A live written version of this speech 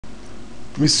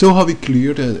We saw how we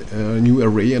cleared a new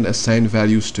array and assigned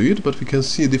values to it, but we can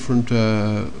see different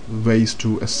ways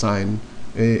to assign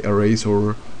arrays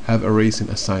or have arrays in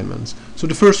assignments. So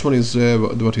the first one is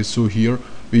what is so here.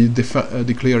 We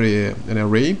declare an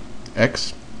array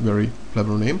x, very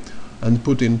clever name, and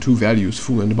put in two values,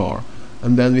 foo and bar.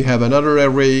 And then we have another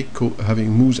array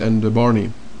having moose and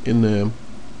Barney in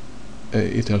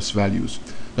it as values.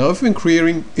 Now if we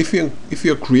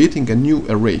are creating a new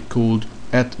array called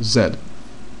 @z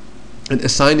and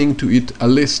assigning to it a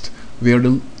list where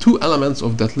the two elements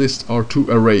of that list are two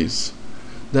arrays,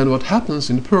 then what happens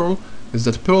in Perl is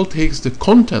that Perl takes the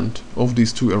content of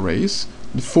these two arrays,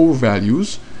 the four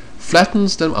values,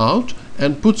 flattens them out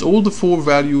and puts all the four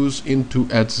values into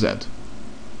 @z.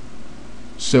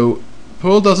 So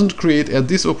Perl doesn't create, at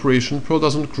this operation, Perl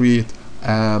doesn't create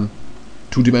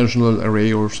two-dimensional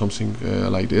array or something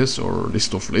like this, or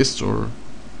list of lists, or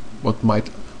what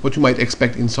you might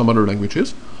expect in some other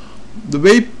languages. The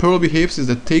way Perl behaves is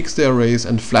that it takes the arrays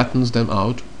and flattens them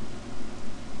out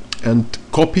and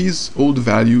copies all the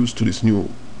values to this new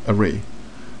array,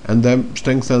 and then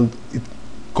strengthens it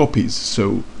copies.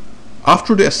 So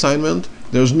after the assignment,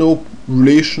 there's no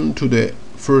relation to the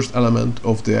first element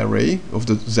of the array, of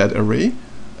the z array,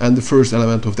 and the first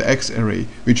element of the x array,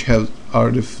 which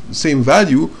are the same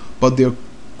value, but they're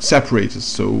separated.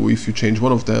 So if you change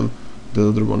one of them, the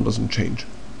other one doesn't change.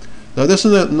 Now there's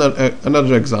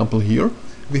another example here.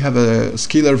 We have a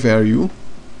scalar value,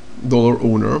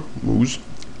 $owner, moose.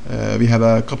 We have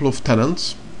a couple of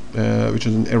tenants, which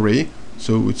is an array,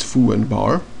 so it's foo and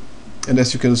bar. And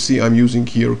as you can see, I'm using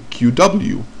here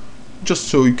QW, just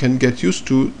so you can get used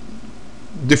to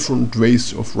different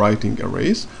ways of writing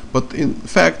arrays. But in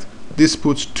fact, this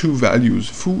puts two values,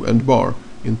 foo and bar,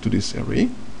 into this array.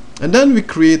 And then we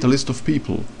create a list of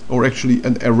people, or actually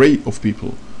an array of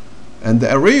people. And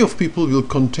the array of people will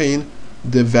contain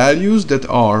the values that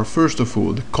are, first of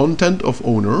all, the content of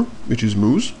owner, which is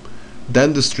moose,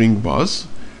 then the string buzz,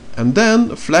 and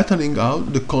then flattening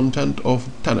out the content of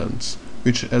tenants,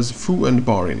 which has foo and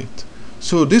bar in it.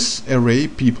 So this array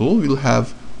people will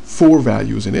have four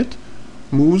values in it: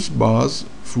 moose, buzz,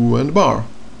 foo and bar.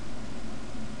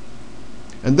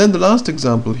 And then the last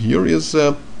example here is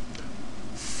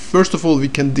first of all, we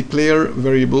can declare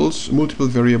variables, multiple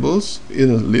variables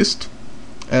in a list.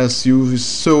 As you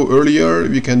saw earlier,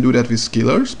 we can do that with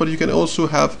scalars, but you can also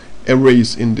have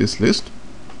arrays in this list.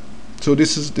 So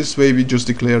this way we just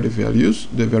declare the values,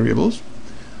 the variables.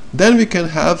 Then we can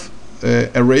have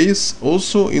arrays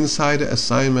also inside the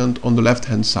assignment on the left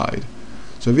hand side.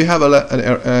 So we have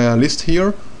a list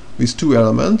here with two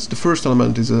elements. The first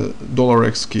element is a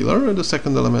 $x scalar, and the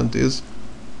second element is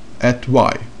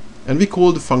 @y. And we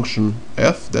call the function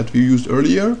f that we used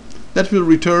earlier, that will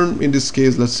return, in this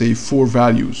case, let's say 4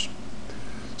 values.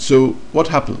 So what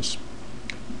happens?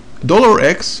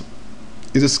 $x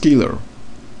is a scalar,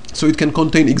 so it can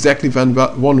contain exactly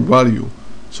one value.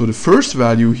 So the first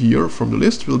value here from the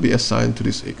list will be assigned to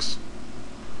this x.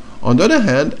 On the other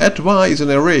hand, @y is an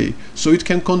array, so it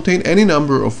can contain any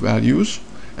number of values,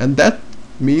 and that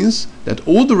means that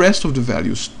all the rest of the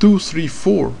values, 2, 3,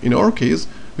 4 in our case,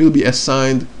 will be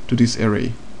assigned to this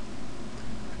array.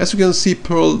 As you can see,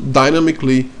 Perl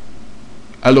dynamically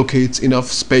allocates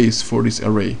enough space for this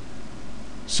array.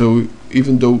 So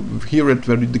even though here at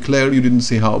where you declare you didn't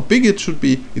say how big it should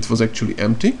be, it was actually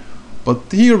empty. But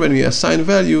here when we assign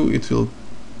value, it will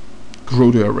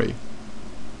grow the array.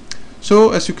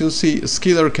 So as you can see, a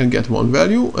scalar can get one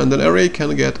value and an array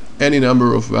can get any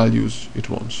number of values it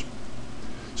wants.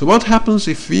 So what happens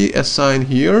if we assign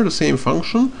here the same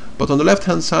function, but on the left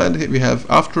hand side we have,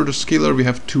 after the scalar, we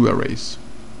have two arrays?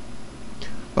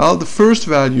 Well, the first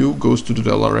value goes to the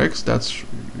 $x, that's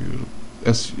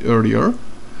as earlier,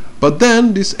 but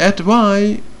then this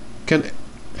 @y can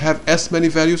have as many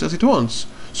values as it wants.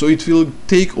 So it will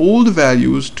take all the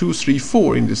values, 2, 3,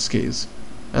 4 in this case,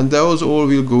 and those all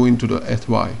will go into the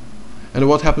 @y. And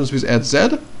what happens with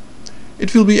 @z?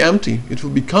 It will be empty. It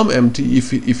will become empty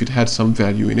if it had some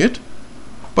value in it,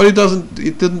 but it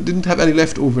didn't have any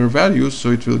leftover values,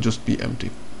 so it will just be empty.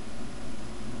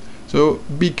 So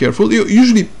be careful.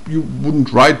 Usually you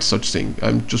wouldn't write such thing.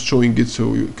 I'm just showing it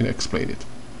so you can explain it.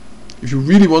 If you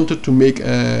really wanted to make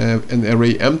an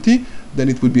array empty, then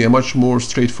it would be a much more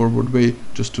straightforward way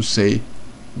just to say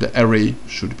the array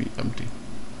should be empty.